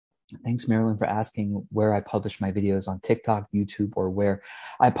Thanks, Marilyn, for asking where I publish my videos on TikTok, YouTube, or where.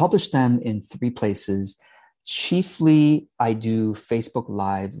 I publish them in three places. Chiefly, I do Facebook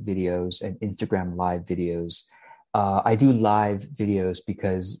Live videos and Instagram Live videos. I do live videos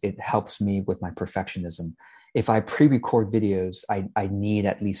because it helps me with my perfectionism. If I pre-record videos, I need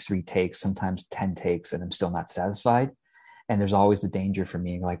at least 3 takes, sometimes 10 takes, and I'm still not satisfied. And there's always the danger for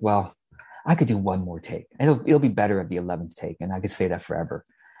me, like, well, I could do one more take. It'll be better at the 11th take. And I could say that forever.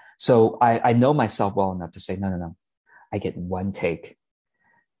 So I know myself well enough to say, no. I get 1 take.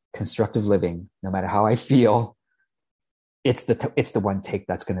 Constructive living, no matter how I feel, it's the 1 take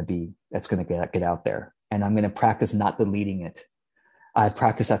that's going to get out there. And I'm going to practice not deleting it. I've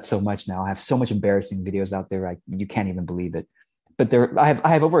practiced that so much now. I have so much embarrassing videos out there. You can't even believe it. But I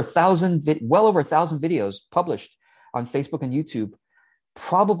have over 1,000, well over 1,000 videos published on Facebook and YouTube.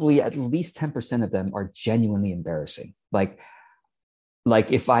 Probably at least 10% of them are genuinely embarrassing. Like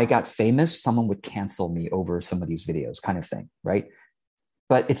if I got famous, someone would cancel me over some of these videos, kind of thing, right?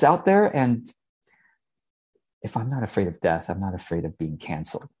 But it's out there, and if I'm not afraid of death, I'm not afraid of being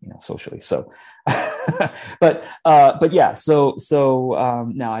canceled, socially. So, but yeah. So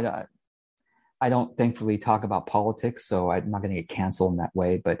now I don't thankfully talk about politics, so I'm not going to get canceled in that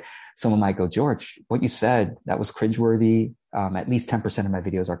way. But someone might go, George, what you said, that was cringeworthy. At least 10% of my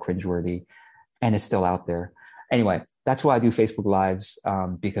videos are cringeworthy, and it's still out there. Anyway, that's why I do Facebook Lives,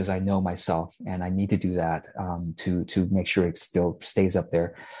 because I know myself, and I need to do that to make sure it still stays up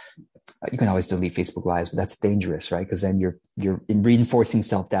there. You can always delete Facebook Lives, but that's dangerous, right? Because then you're reinforcing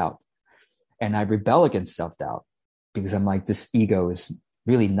self-doubt. And I rebel against self-doubt because I'm like, this ego is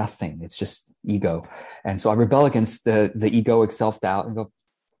really nothing. It's just ego. And so I rebel against the egoic self-doubt and go,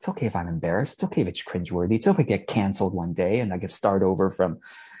 it's okay if I'm embarrassed. It's okay if it's cringeworthy. It's okay if I get canceled one day and I get start over from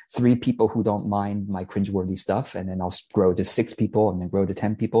 3 people who don't mind my cringeworthy stuff. And then I'll grow to 6 people and then grow to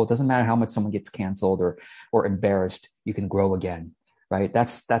 10 people. It doesn't matter how much someone gets canceled or embarrassed. You can grow again. Right.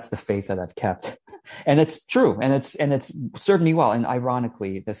 That's the faith that I've kept. And it's true. And it's served me well. And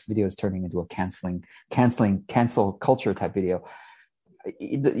ironically, this video is turning into a cancel culture type video.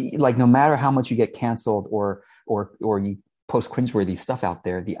 Like, no matter how much you get canceled or you post cringeworthy stuff out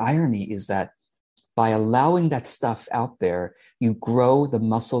there, the irony is that by allowing that stuff out there, you grow the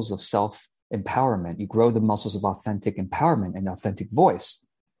muscles of self-empowerment. You grow the muscles of authentic empowerment and authentic voice.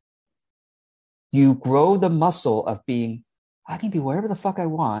 You grow the muscle of being, I can be wherever the fuck I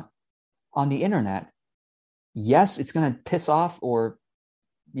want on the internet. Yes, it's going to piss off or,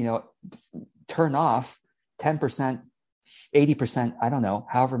 turn off 10%, 80%, I don't know,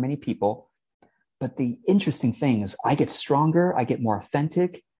 however many people. But the interesting thing is I get stronger, I get more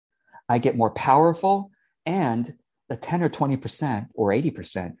authentic, I get more powerful, and the 10 or 20% or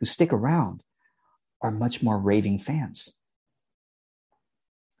 80% who stick around are much more raving fans.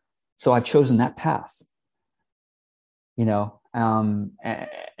 So I've chosen that path.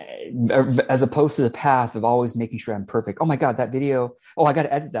 As opposed to the path of always making sure I'm perfect. Oh my God, that video. Oh, I got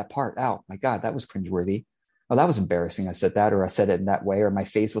to edit that part out. My God, that was cringeworthy. Oh, that was embarrassing. I said that, or I said it in that way, or my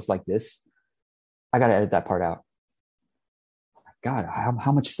face was like this. I got to edit that part out. Oh my God,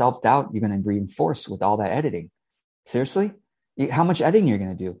 how much self-doubt you're going to reinforce with all that editing? Seriously? How much editing you're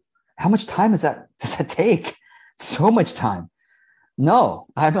going to do? How much time does that take? So much time. No,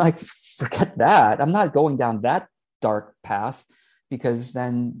 I'm like, forget that. I'm not going down that dark path, because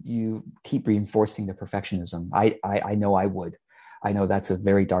then you keep reinforcing the perfectionism. I know I would. I know that's a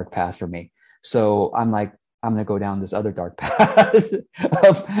very dark path for me. So I'm like, I'm going to go down this other dark path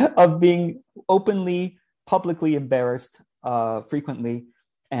of being openly, publicly embarrassed frequently.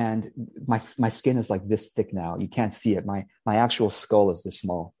 And my skin is like this thick now. You can't see it. My actual skull is this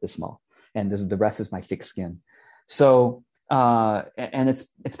small. And the rest is my thick skin. So, and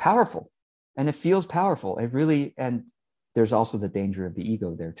it's powerful. And it feels powerful. It really, and there's also the danger of the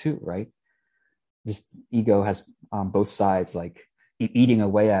ego there too, right? This ego has both sides, like eating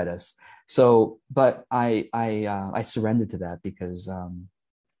away at us. So, but I surrendered to that because,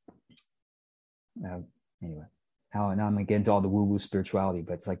 anyway, now I'm gonna get into all the woo-woo spirituality,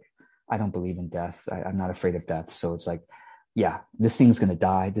 but it's like, I don't believe in death. I'm not afraid of death. So it's like, yeah, this thing's gonna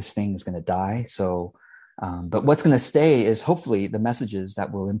die. This thing is gonna die. So, but what's gonna stay is hopefully the messages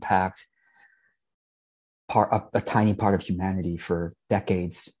that will impact a tiny part of humanity for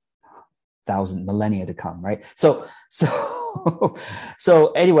decades, millennia to come, right? So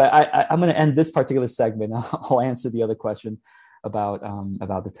anyway, I'm going to end this particular segment. I'll answer the other question about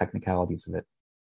the technicalities of it.